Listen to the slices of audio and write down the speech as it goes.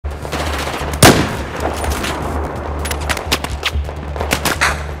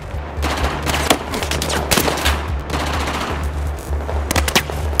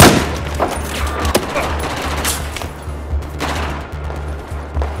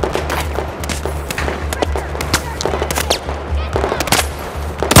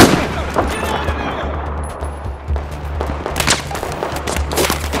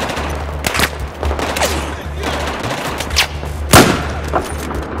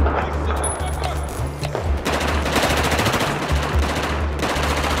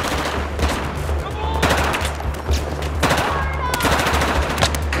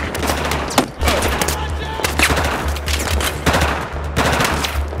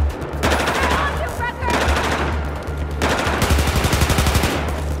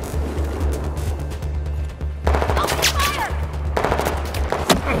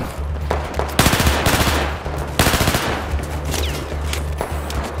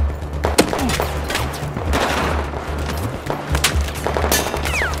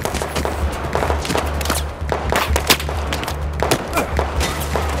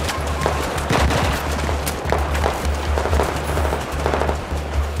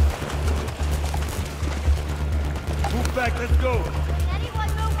Let's go. Can anyone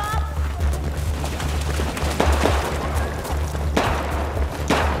move up?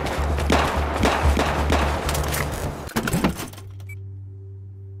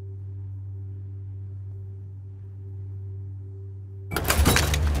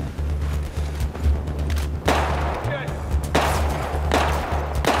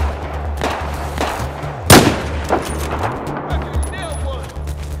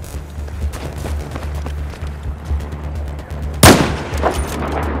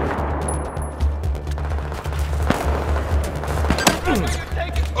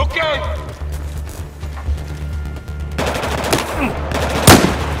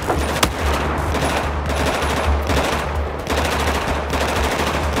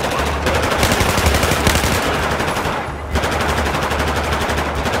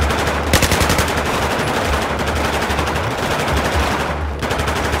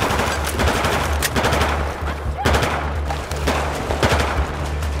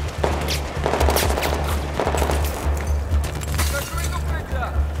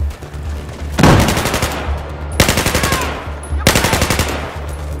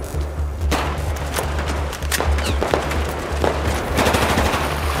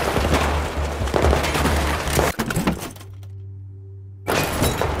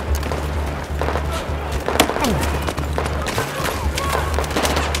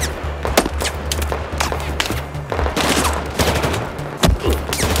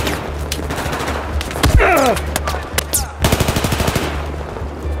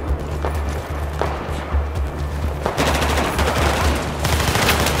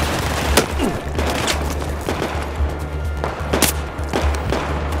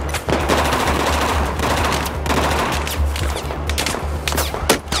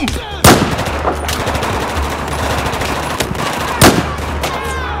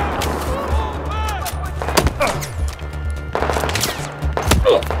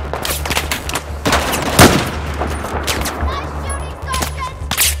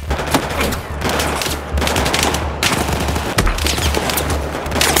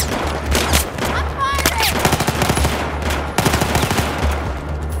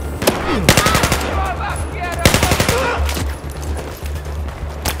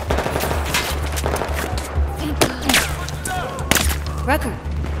 Rucker,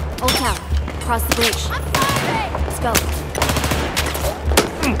 Old Town, across the bridge. I'm firing! Let's go.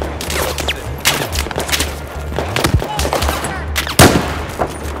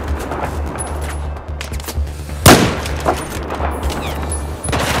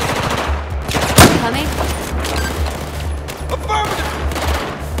 Coming? Affirmative!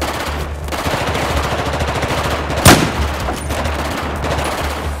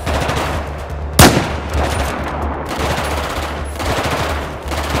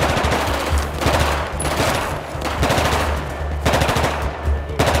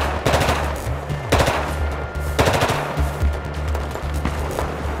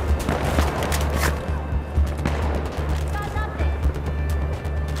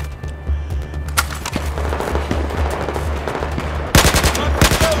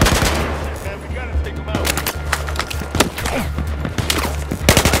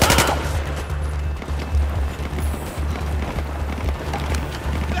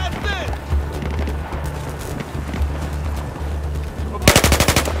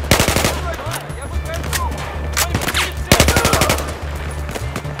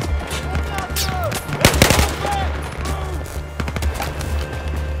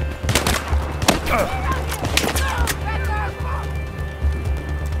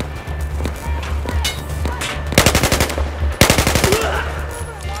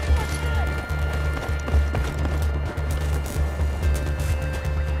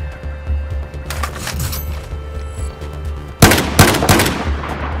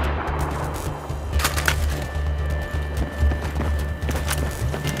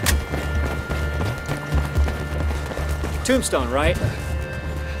 Tombstone, right?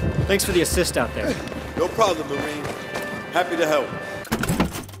 Thanks for the assist out there. No problem, Marine. Happy to help.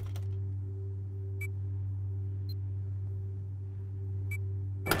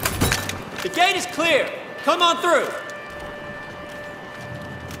 The gate is clear. Come on through.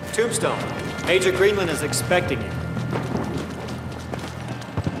 Tombstone, Major Greenland is expecting you.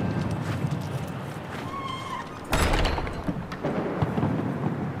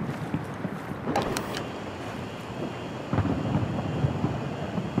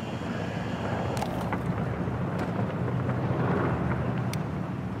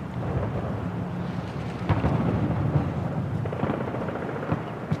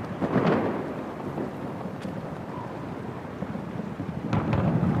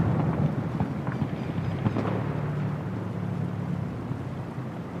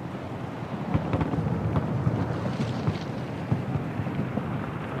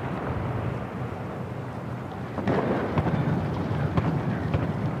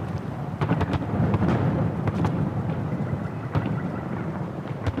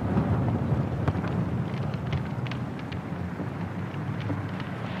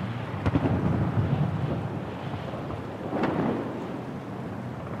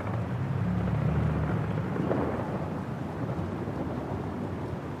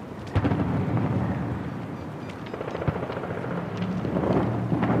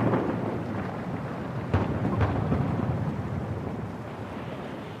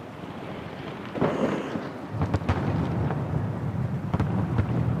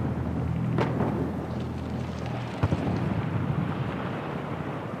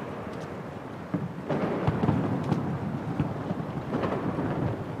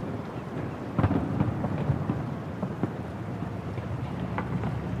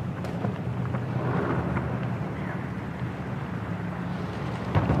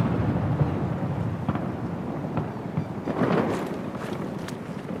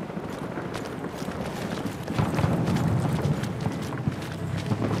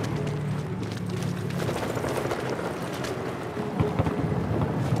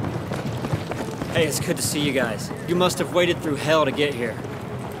 Hey, it's good to see you guys. You must have waded through hell to get here.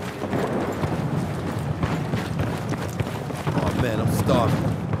 Oh man, I'm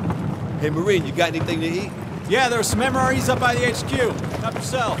starving. Hey Marine, you got anything to eat? Yeah, there are some MREs up by the HQ. Help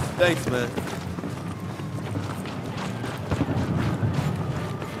yourself. Thanks, man.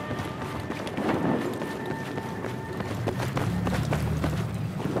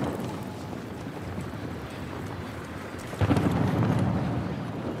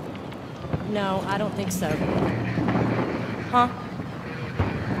 No, I don't think so. Huh?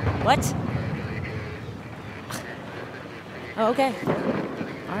 What? Oh, okay.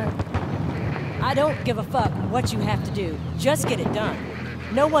 Alright. I don't give a fuck what you have to do. Just get it done.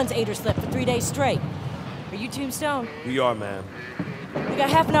 No one's ate or slept for 3 days straight. Are you Tombstone? We are, man. We got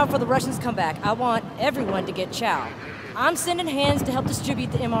half an hour before the Russians come back. I want everyone to get chow. I'm sending hands to help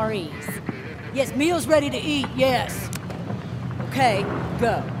distribute the MREs. Yes, meals ready to eat, yes. Okay,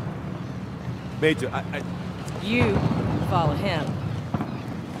 go. Major, You follow him.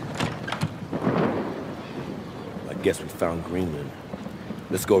 I guess we found Greenland.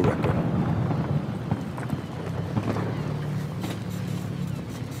 Let's go, Wrecker.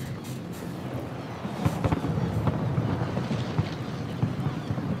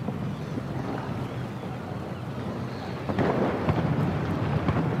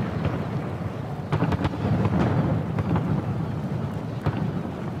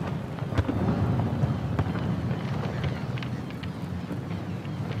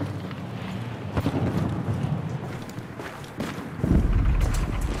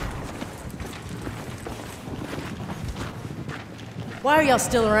 Why are y'all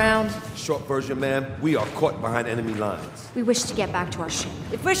still around? Short version, ma'am, we are caught behind enemy lines. We wish to get back to our ship.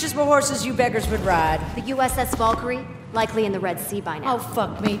 If wishes were horses, you beggars would ride. The USS Valkyrie, likely in the Red Sea by now. Oh,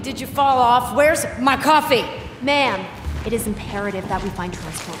 fuck me. Did you fall off? Where's my coffee? Ma'am, it is imperative that we find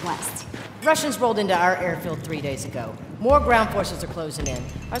transport west. Russians rolled into our airfield 3 days ago. More ground forces are closing in.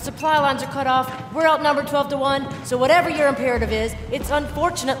 Our supply lines are cut off. We're outnumbered 12 to 1, so whatever your imperative is, it's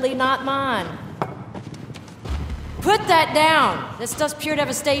unfortunately not mine. Put that down! This stuff's pure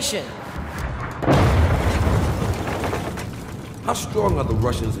devastation. How strong are the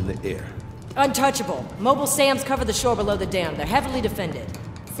Russians in the air? Untouchable. Mobile SAMs cover the shore below the dam. They're heavily defended.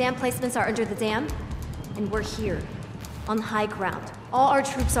 SAM placements are under the dam, and we're here, on high ground. All our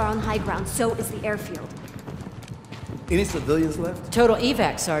troops are on high ground, so is the airfield. Any civilians left? Total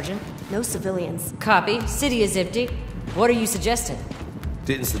evac, Sergeant. No civilians. Copy. City is empty. What are you suggesting?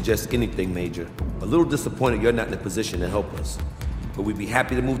 Didn't suggest anything, Major. A little disappointed you're not in a position to help us. But we'd be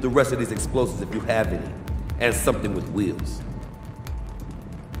happy to move the rest of these explosives if you have any. And something with wheels.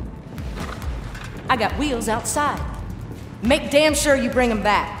 I got wheels outside. Make damn sure you bring them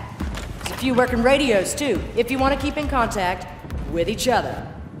back. There's a few working radios, too, if you want to keep in contact with each other.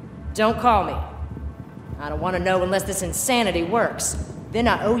 Don't call me. I don't want to know unless this insanity works. Then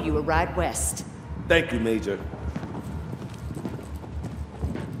I owe you a ride west. Thank you, Major.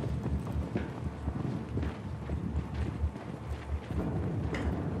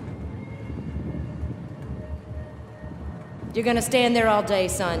 You're gonna stand there all day,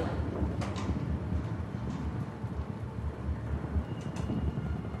 son.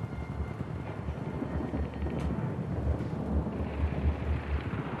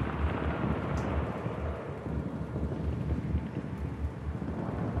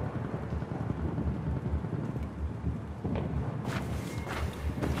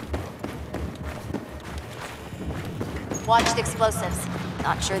 Watch the explosives.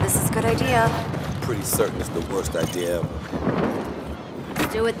 Not sure this is a good idea. Pretty certain it's the worst idea ever.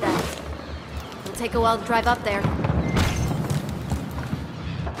 Let's do it then. It'll take a while to drive up there.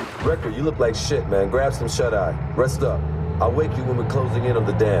 Wrecker, you look like shit, man. Grab some shut-eye. Rest up. I'll wake you when we're closing in on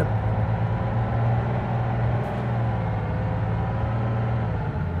the dam.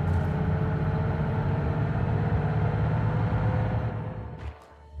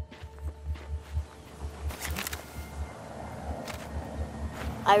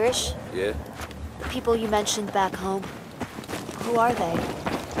 Irish? Yeah? The people you mentioned back home. Who are they?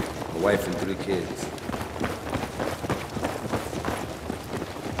 A Wife and 3 kids.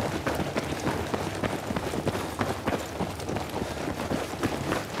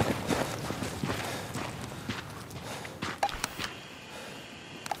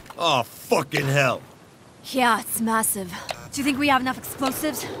 Oh, fucking hell. Yeah, it's massive. Do you think we have enough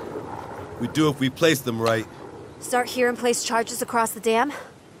explosives? We do if we place them right. Start here and place charges across the dam?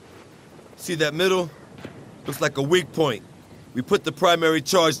 See that middle? Looks like a weak point. We put the primary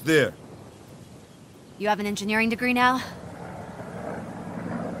charge there. You have an engineering degree now?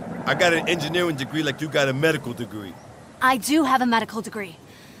 I got an engineering degree like you got a medical degree. I do have a medical degree.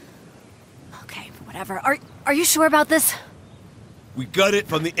 Okay, whatever. Are you sure about this? We gut it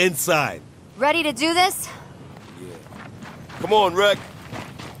from the inside. Ready to do this? Come on, Rec.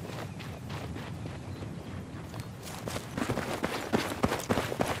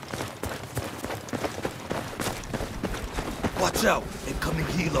 Watch out, incoming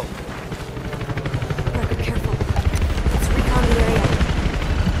helo. Parker, careful. Let's recon the area.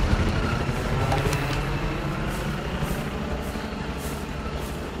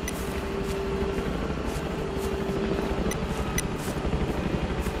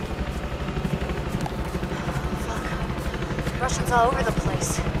 Fuck. Russians all over the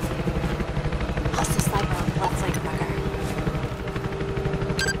place. Hostile sniper on the left flank, Parker.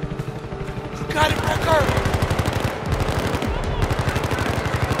 You got it, Wrecker!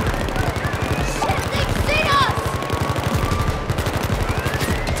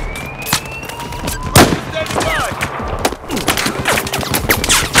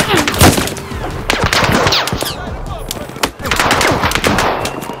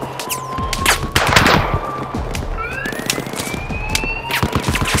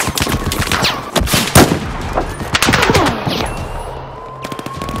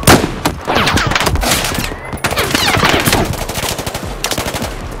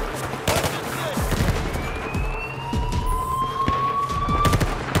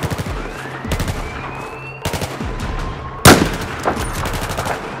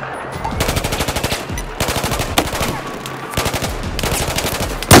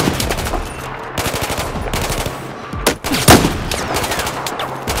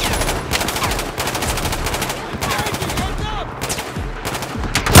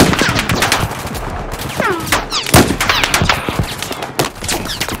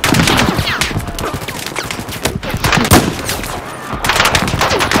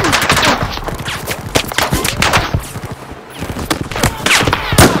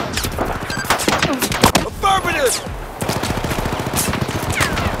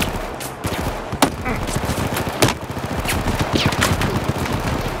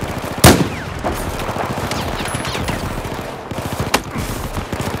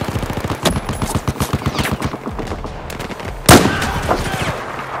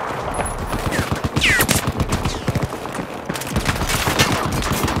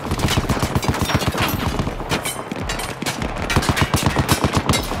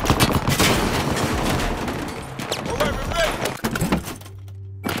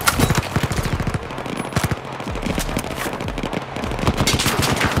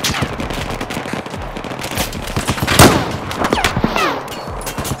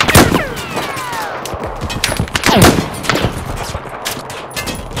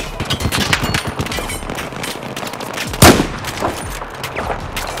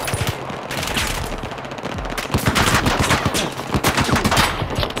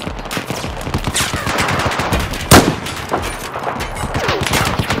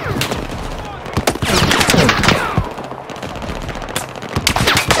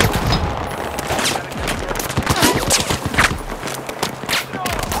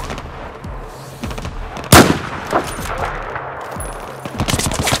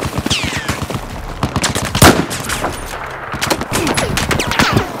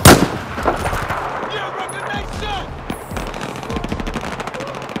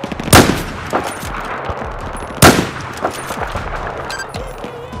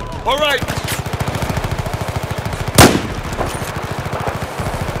 All right.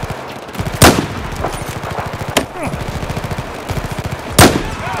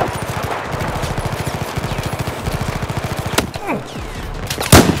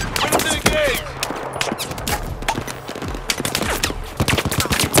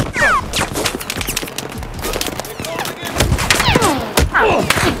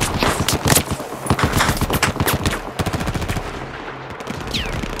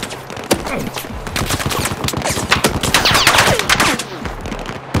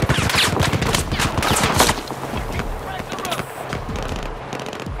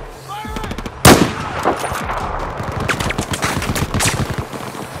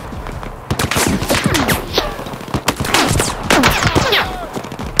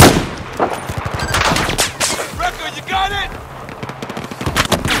 Wrecker, you got it?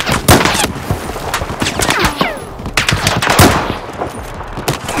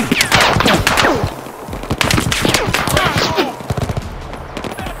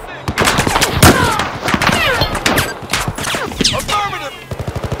 Affirmative!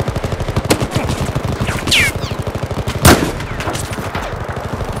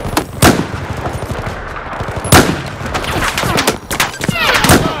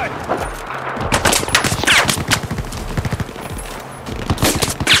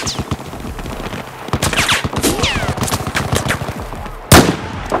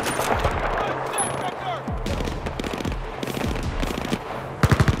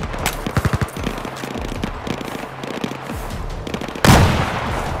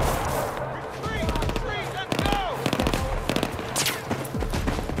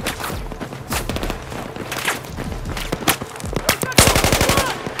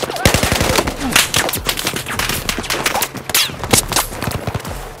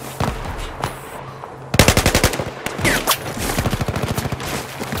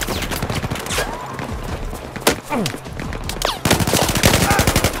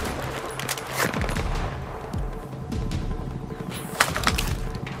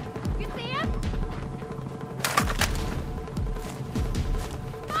 You see him?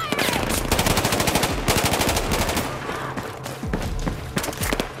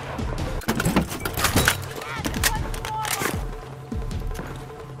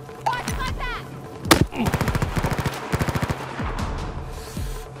 Watch my back!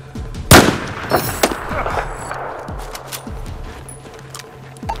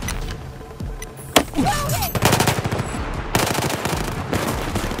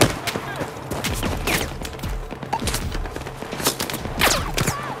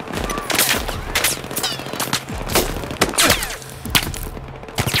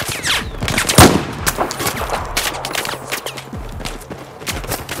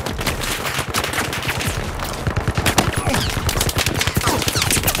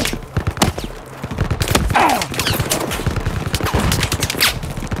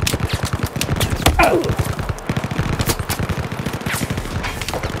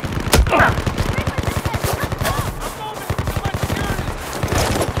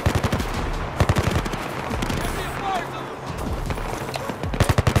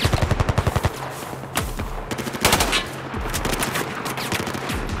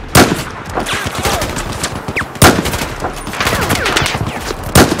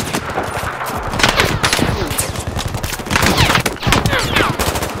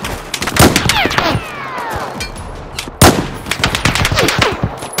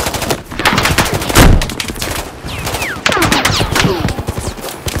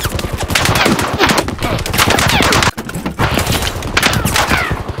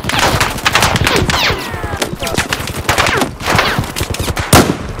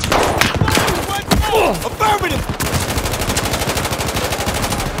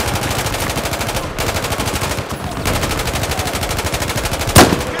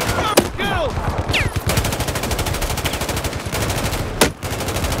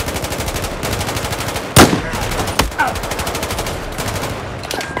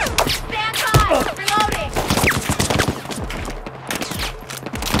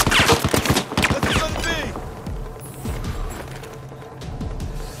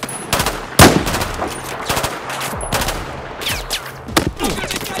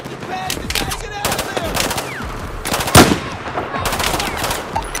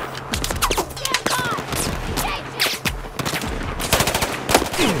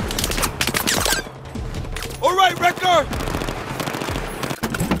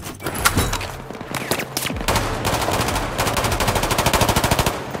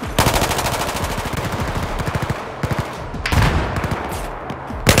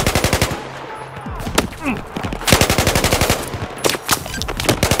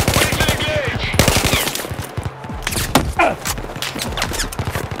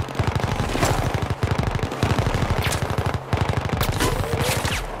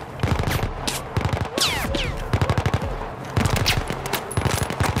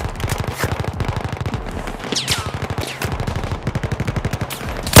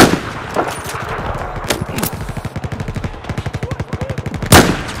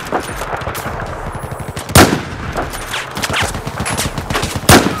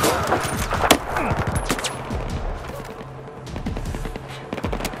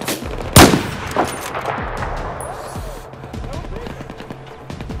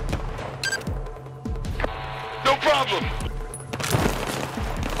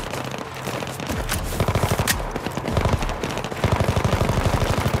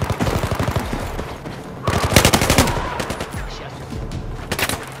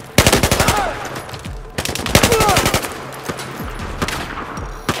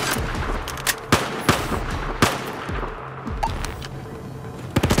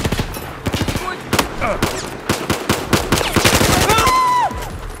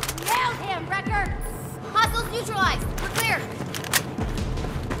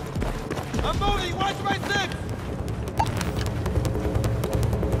 I'm moving! Watch my six!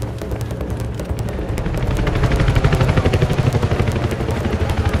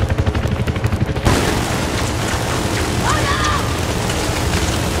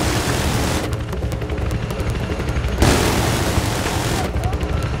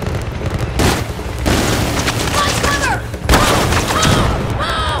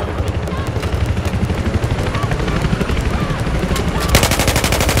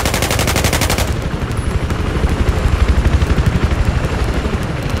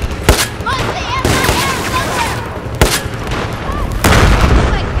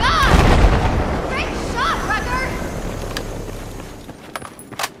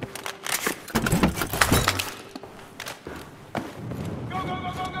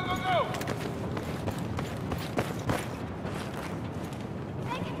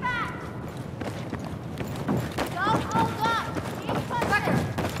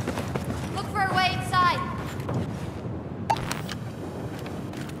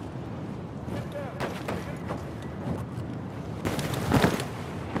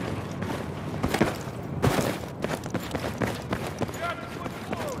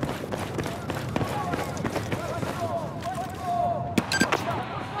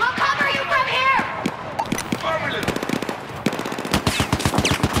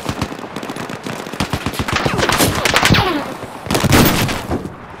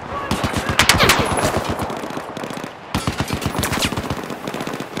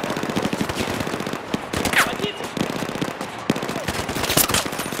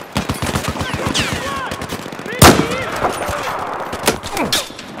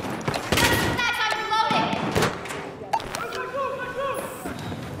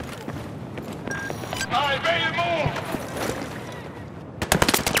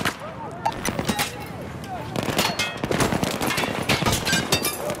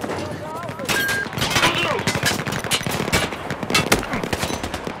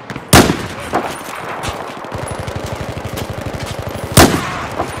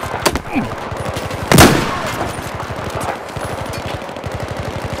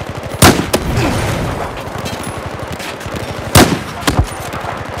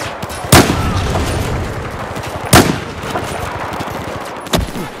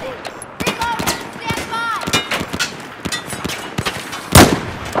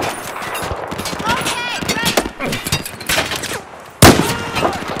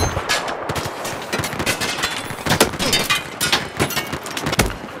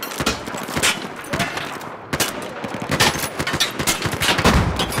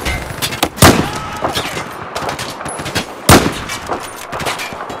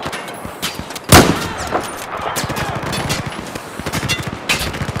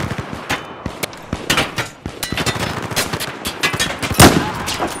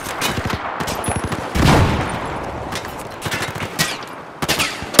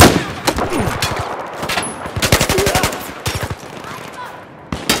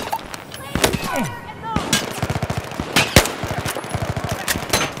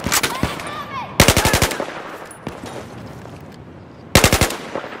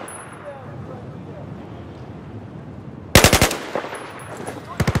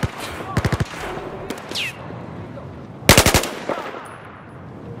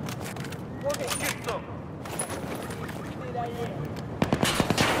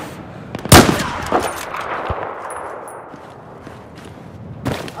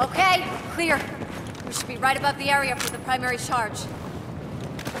 Okay, clear. We should be right above the area for the primary charge.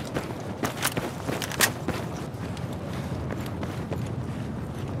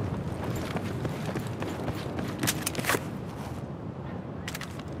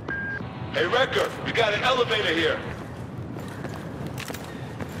 Hey, Wrecker, we got an elevator here.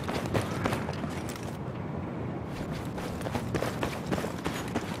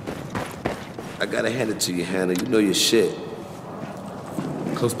 I gotta hand it to you, Hannah. You know your shit.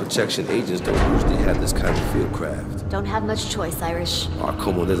 Close protection agents don't usually have this kind of field craft. Don't have much choice, Irish. Oh,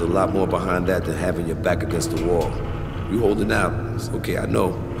 come on, there's a lot more behind that than having your back against the wall. You holding out. It's okay, I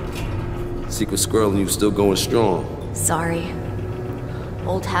know. Secret squirrel and you still going strong. Sorry.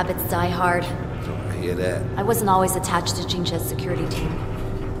 Old habits die hard. I hear that. I wasn't always attached to Jinja's security team.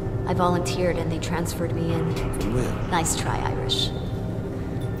 I volunteered and they transferred me in. From where? Nice try, Irish.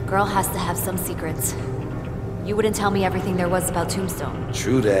 Girl has to have some secrets. You wouldn't tell me everything there was about Tombstone.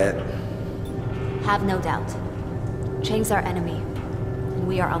 True that. Have no doubt. Chang's our enemy, and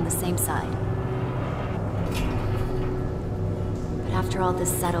we are on the same side. But after all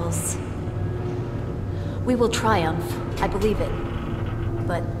this settles, we will triumph. I believe it.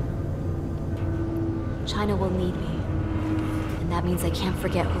 But China will need me, and And that means I can't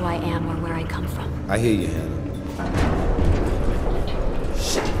forget who I am or where I come from. I hear you, Hannah.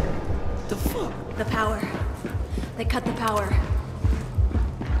 Shit. The fuck? The power. They cut the power.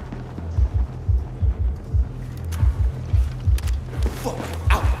 Fuck,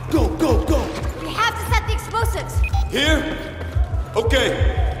 out, go, go, go! We have to set the explosives! Here?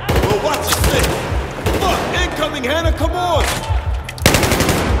 Okay. Well, watch your six. Fuck, incoming, Hannah, come on!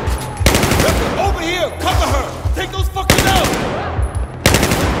 Over here, cover her! Take those fuckers out!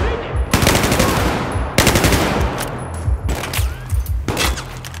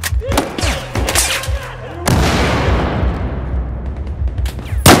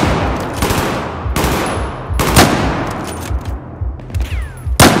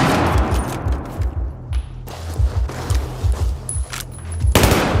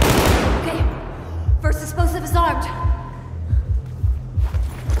 First explosive is armed.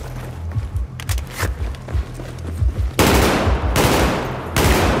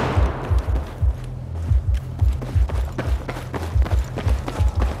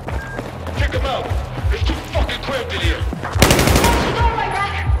 Check them out. It's too fucking cramped in here. Close the doorway,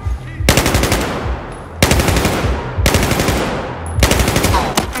 Rack.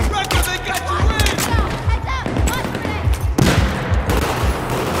 Record, they got you in! Heads up! Launch grenade!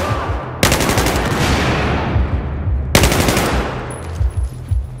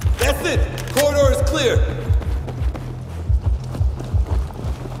 That's it. Corridor is clear.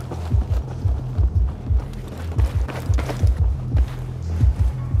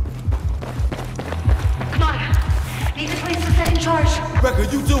 Come on. Need to place the set in charge.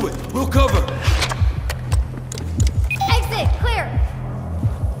 Record, you do it. We'll cover. Exit! Clear!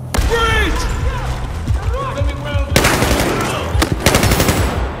 Bridge!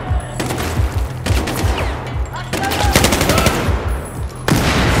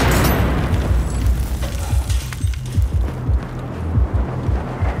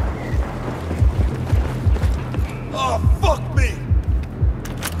 Oh, fuck me!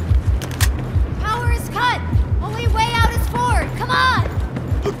 Power is cut! Only way out is forward! Come on!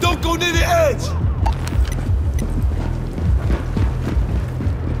 Look, don't go near the edge!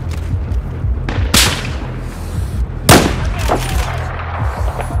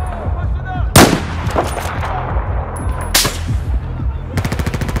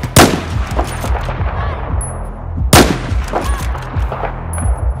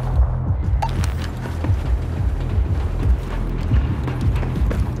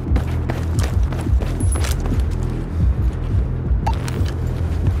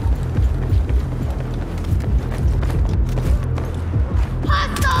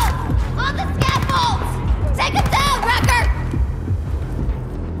 Hostile! On the scaffolds! Take him down, Wrecker!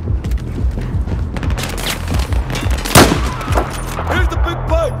 Here's the big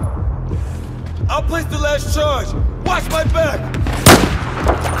pipe! I'll place the last charge. Watch my back!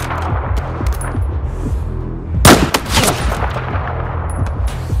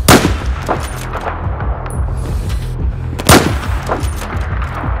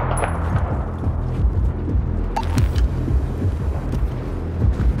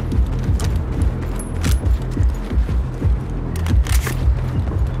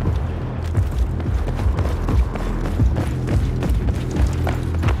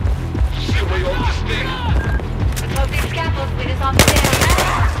 Above these scaffolds lead us off the dam.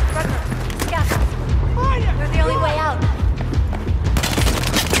 Wrecker, scaffolds. We're the only way out.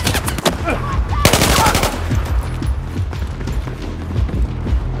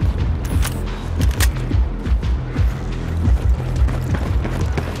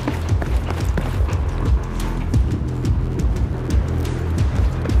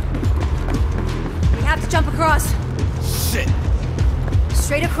 We have to jump across. Shit!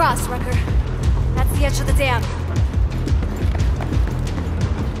 Straight across, Rucker. That's the edge of the dam.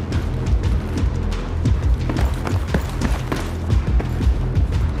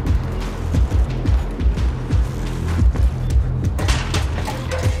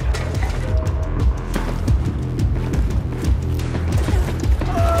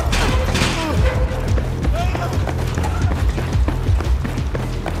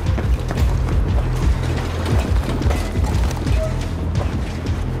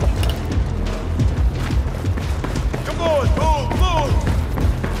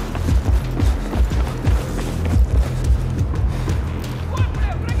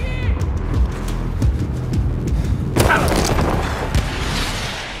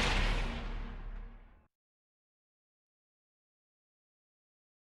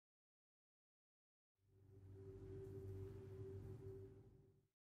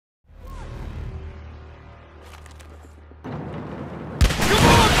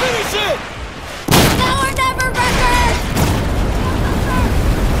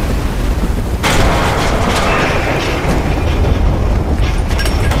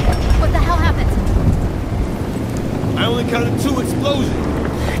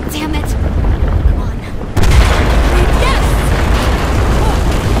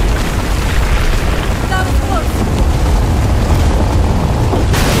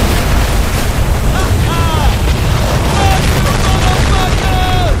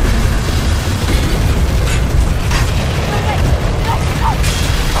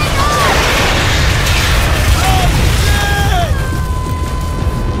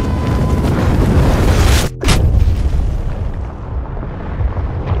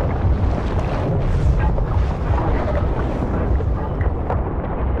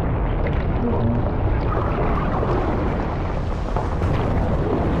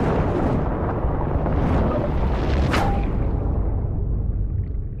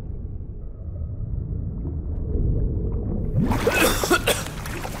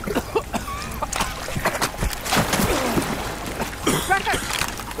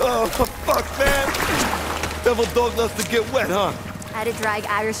 Devil dog loves to get wet, huh? I had to drag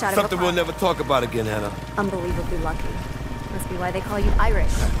Irish out of Something we'll never talk about again, Hannah. Unbelievably lucky. Must be why they call you Irish.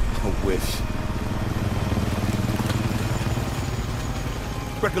 I wish.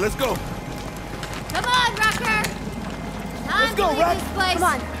 Wrecker, let's go. Come on, Rucker! Let's go, Ruck. Come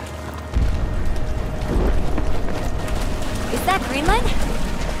on. Is that Greenland?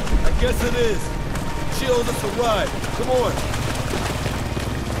 I guess it is. She owes us a ride. Come on.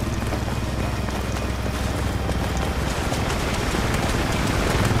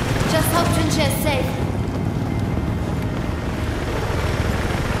 Just hope Junji is safe.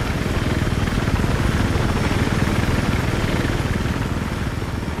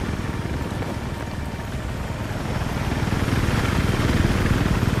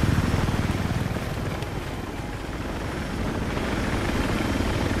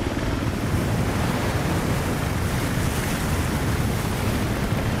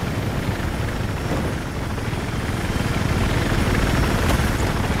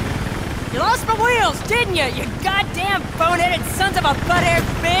 Didn't you, you goddamn boneheaded sons of a butt-haired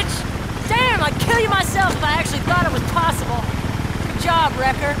bitch? Damn, I'd kill you myself if I actually thought it was possible. Good job,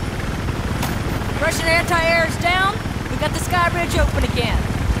 Wrecker. Russian anti-air is down. We got the sky bridge open again.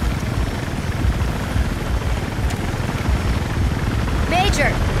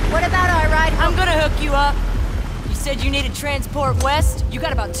 Major, what about our ride home? I'm gonna hook you up. You said you needed transport west. You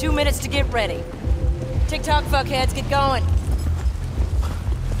got about 2 minutes to get ready. TikTok fuckheads, get going.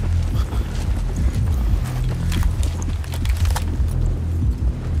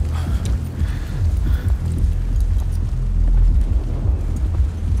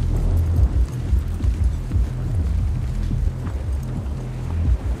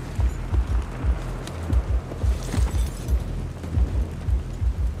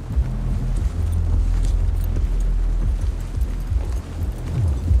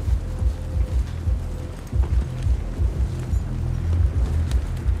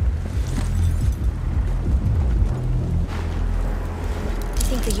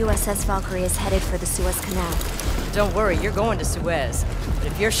 USS Valkyrie is headed for the Suez Canal. Don't worry, you're going to Suez. But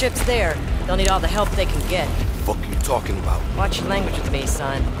if your ship's there, they'll need all the help they can get. What are you talking about? Watch your language with me,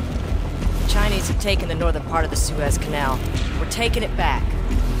 son. The Chinese have taken the northern part of the Suez Canal. We're taking it back.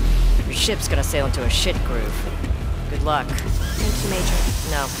 Your ship's gonna sail into a shit groove. Good luck. Thank you, Major.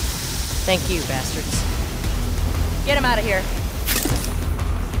 No. Thank you, bastards. Get him out of here.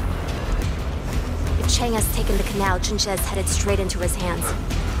 If Chang has taken the canal, Junji is headed straight into his hands.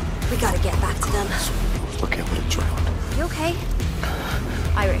 We gotta get back to them. Look at what drowned. You okay?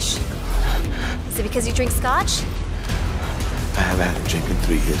 Irish. Is it because you drink scotch? I haven't had a drink in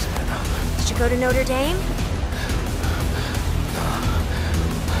 3 years, Hannah. Did you go to Notre Dame?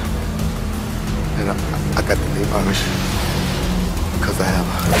 And I got the name Irish because I have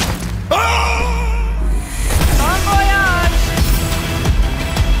Bon voyage!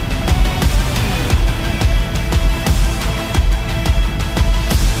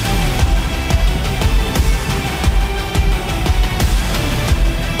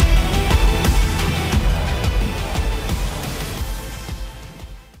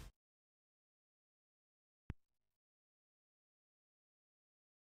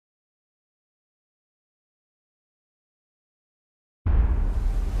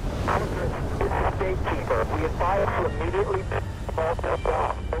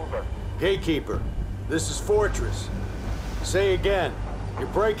 Gatekeeper, this is Fortress. Say again. You're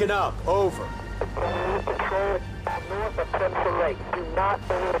breaking up. Over. Patrol north of Central Lake. Do not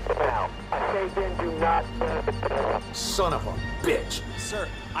enter the canal. I say again, do not enter the canal. Son of a bitch. Sir,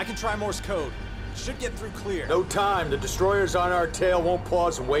 I can try Morse code. Should get through clear. No time. The destroyers on our tail won't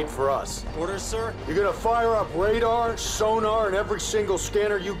pause and wait for us. Orders, sir? You're gonna fire up radar, sonar, and every single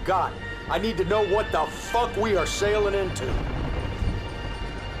scanner you got. I need to know what the fuck we are sailing into.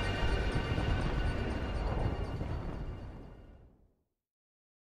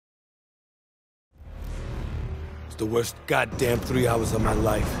 The worst goddamn 3 hours of my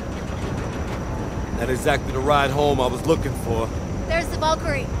life. Not exactly the ride home I was looking for. There's the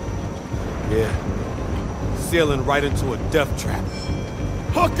Valkyrie. Yeah. Sailing right into a death trap.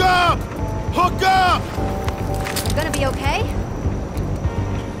 Hook up! Hook up! You gonna be okay?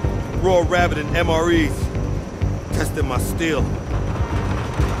 Raw Rabbit and MREs. Testing my steel.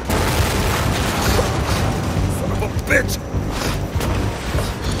 Son of a bitch!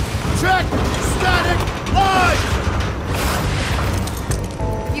 Check! Static! Live!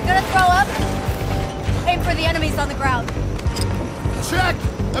 You gonna throw up? Aim for the enemies on the ground. Check!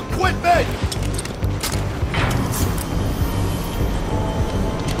 Equipment!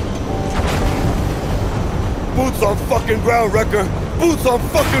 Boots on fucking ground, Wrecker! Boots on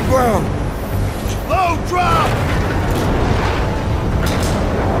fucking ground! Low drop!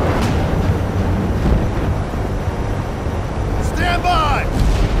 Stand by!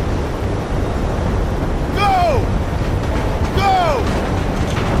 Go! Go!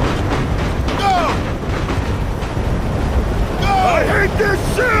 Go! Go! I hate this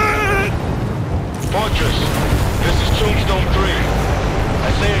shit! Fortress, this is Tombstone 3.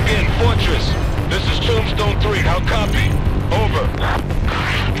 I say again, Fortress, this is Tombstone 3. How copy? Over.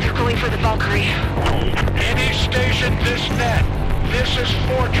 They're going for the Valkyrie. Any station this net. This is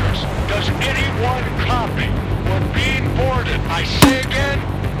Fortress. Does anyone copy? We're being boarded. I say again,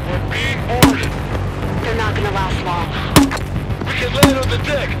 we're being boarded. They're not gonna last long. We can land on the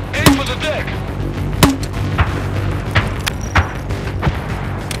deck. Aim for the deck.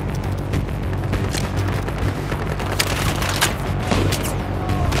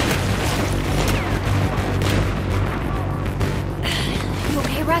 You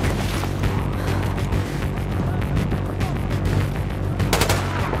okay, Rex?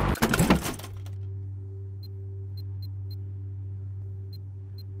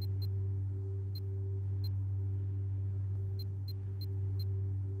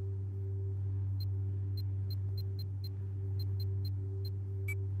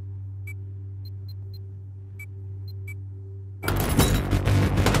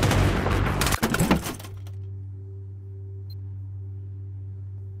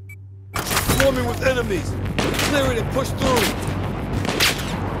 Swarming with enemies. Clear it and push through.